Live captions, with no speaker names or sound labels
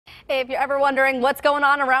If you're ever wondering what's going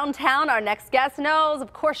on around town, our next guest knows.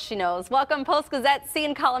 Of course she knows. Welcome Post-Gazette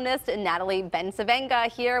scene columnist Natalie Bencivenga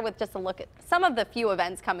here with just a look at some of the few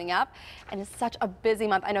events coming up. And it's such a busy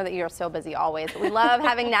month. I know that you're so busy always, but we love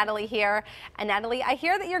having Natalie here. And Natalie, I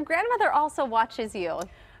hear that your grandmother also watches you.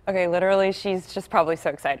 Okay, literally, she's just probably so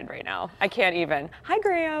excited right now. I can't even. Hi,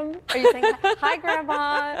 Graham. Are you saying, hi,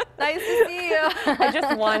 Grandma? Nice to see you. I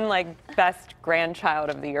just won, like, Best Grandchild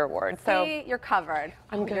of the Year award. So see, you're covered.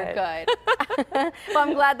 I'm good. You're good. Well,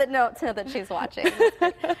 I'm glad to know that she's watching.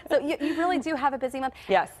 So you really do have a busy month.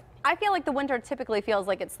 Yes. I feel like the winter typically feels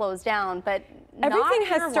like it slows down, but everything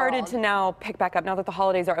has started to now pick back up now that the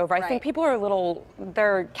holidays are over. I think people are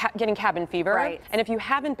they're getting cabin fever. Right. And if you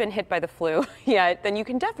haven't been hit by the flu yet, then you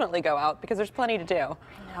can definitely go out because there's plenty to do.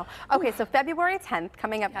 I know. Okay, so February 10th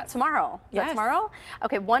coming up tomorrow. Is that tomorrow?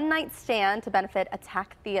 Okay, one night stand to benefit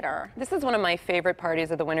Attack Theater. This is one of my favorite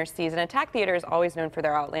parties of the winter season. Attack Theater is always known for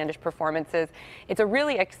their outlandish performances. It's a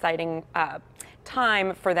really exciting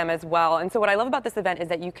time for them as well. And so what I love about this event is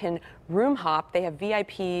that you can room hop. They have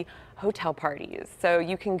VIP hotel parties. So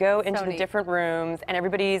you can go into the different rooms and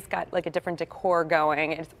everybody's got like a different decor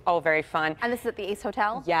going. It's all very fun. And this is at the Ace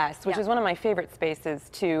Hotel? Yes, which is one of my favorite spaces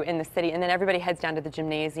too in the city. And then everybody heads down to the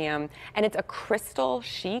gymnasium and it's a crystal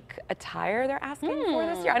chic attire they're asking for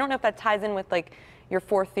this year. I don't know if that ties in with like your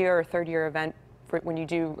fourth year or third year event for when you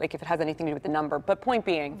do, like if it has anything to do with the number. But point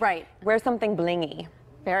being, wear something blingy.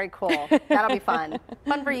 Very cool. That'll be fun.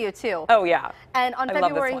 Fun for you, too. Oh, yeah. And on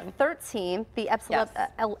February 13th, the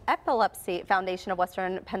Epilepsy Foundation of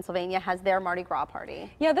Western Pennsylvania has their Mardi Gras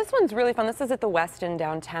party. Yeah, this one's really fun. This is at the Westin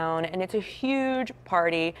downtown, and it's a huge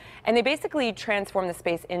party. And they basically transform the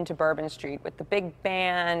space into Bourbon Street with the big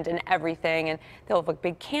band and everything. And they'll have a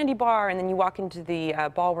big candy bar, and then you walk into the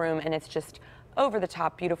ballroom, and it's just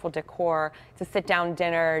over-the-top, beautiful decor. It's a sit-down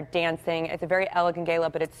dinner, dancing. It's a very elegant gala,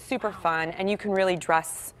 but it's super fun, and you can really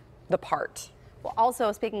dress the part. Well,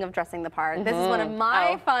 also, speaking of dressing the part, this is one of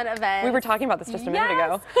my fun events. We were talking about this just a minute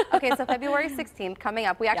ago. Okay, so February 16th coming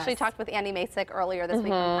up. We actually talked with Andy Masick earlier this week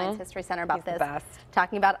from the Heinz History Center about this.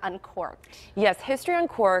 Talking about Uncorked. Yes, History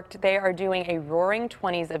Uncorked. They are doing a Roaring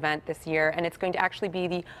 20s event this year, and it's going to actually be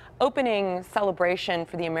the opening celebration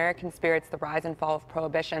for the American spirits, the rise and fall of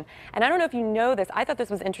Prohibition. And I don't know if you know this, I thought this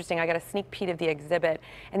was interesting. I got a sneak peek of the exhibit,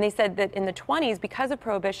 and they said that in the 20s, because of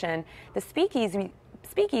Prohibition, the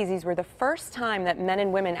speakeasies were the first time that men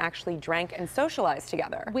and women actually drank and socialized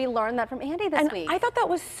together. We learned that from Andy this week. I thought that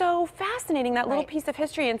was so fascinating, that little piece of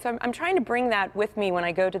history. And so I'm trying to bring that with me when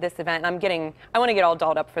I go to this event. I want to get all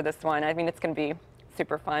dolled up for this one. I mean, it's going to be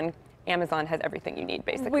super fun. Amazon has everything you need,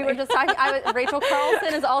 basically. We were just talking, Rachel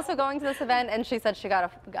Carlson is also going to this event, and she said she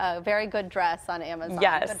got a very good dress on Amazon.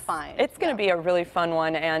 Yes. Good find. It's going to be a really fun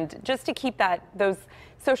one, and just to keep those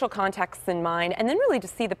social contexts in mind, and then really to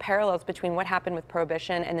see the parallels between what happened with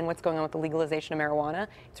Prohibition and then what's going on with the legalization of marijuana.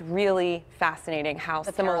 It's really fascinating how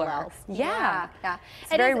similar. Parallels. Yeah.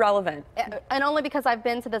 It's very relevant. And only because I've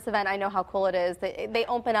been to this event, I know how cool it is. They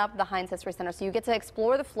open up the Heinz History Center, so you get to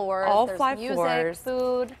explore the floors. All There's 5 music, floors.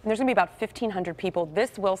 Food. And there's going to be about 1,500 people.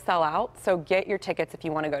 This will sell out, so get your tickets if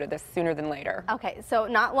you want to go to this sooner than later. Okay, so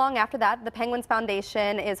not long after that, the Penguins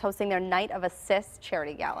Foundation is hosting their Night of Assist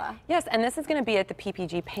charity gala. Yes, and this is going to be at the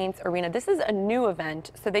PPG Paints Arena. This is a new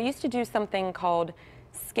event. So they used to do something called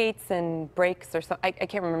Skates and Breaks or something. I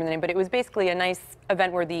can't remember the name, but it was basically a nice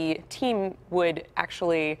event where the team would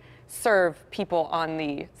actually serve people on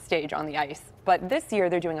the stage on the ice. But this year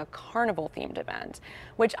they're doing a carnival-themed event,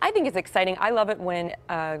 which I think is exciting. I love it when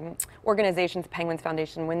organizations, Penguins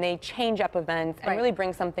Foundation, when they change up events and really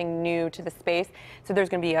bring something new to the space. So there's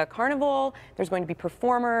going to be a carnival, there's going to be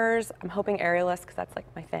performers. I'm hoping aerialists, because that's like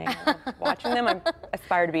my thing. I love watching them. I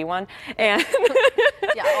aspire to be one. And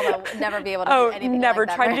although never be able to do anything never. Like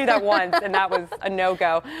that, Tried to do that once, and that was a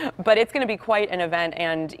no-go. But it's going to be quite an event,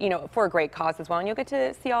 and for a great cause as well. And you'll get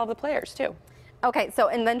to see all the players too. Okay, so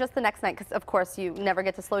and then just the next night, because of course you never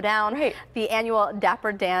get to slow down. The annual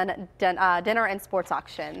Dapper Dan Dinner and Sports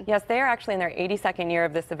Auction. Yes, they are actually in their 82nd year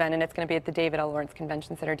of this event, and it's going to be at the David L. Lawrence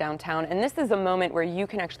Convention Center downtown. And this is a moment where you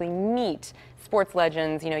can actually meet sports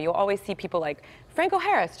legends. You'll always see people like Franco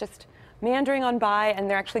Harris just meandering on by, and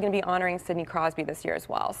they're actually going to be honoring Sidney Crosby this year as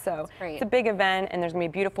well. So it's a big event, and there's going to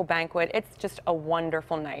be a beautiful banquet. It's just a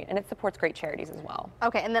wonderful night, and it supports great charities as well.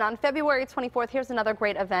 Okay, and then on February 24th, here's another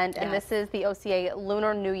great event, and this is the OCA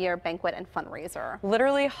Lunar New Year Banquet and Fundraiser.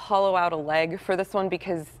 Literally hollow out a leg for this one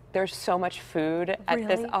because There's so much food at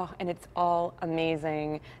this. Really? Oh, and it's all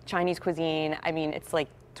amazing. Chinese cuisine. I mean, it's like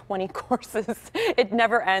 20 courses. It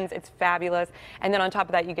never ends. It's fabulous. And then on top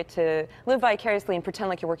of that, you get to live vicariously and pretend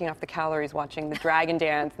like you're working off the calories watching the dragon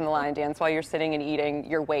dance and the lion dance while you're sitting and eating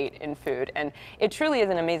your weight in food. And it truly is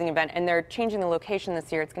an amazing event. And they're changing the location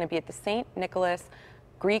this year. It's going to be at the St. Nicholas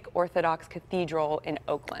Greek Orthodox Cathedral in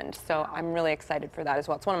Oakland. So I'm really excited for that as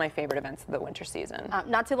well. It's one of my favorite events of the winter season.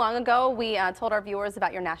 Not too long ago, we told our viewers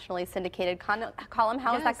about your nationally syndicated column.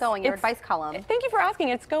 How is that going, your advice column? Thank you for asking.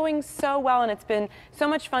 It's going so well, and it's been so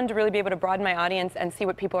much fun to really be able to broaden my audience and see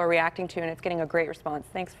what people are reacting to, and it's getting a great response.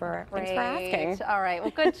 Thanks for asking. All right.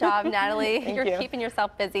 Well, good job, Natalie. You're keeping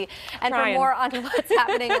yourself busy. And Trying. for more on what's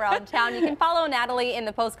happening around town, you can follow Natalie in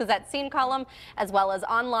the Post-Gazette Scene column, as well as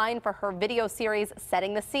online for her video series,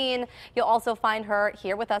 Setting the Scene. You'll also find her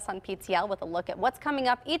here with us on PTL with a look at what's coming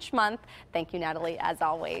up each month. Thank you, Natalie, as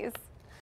always.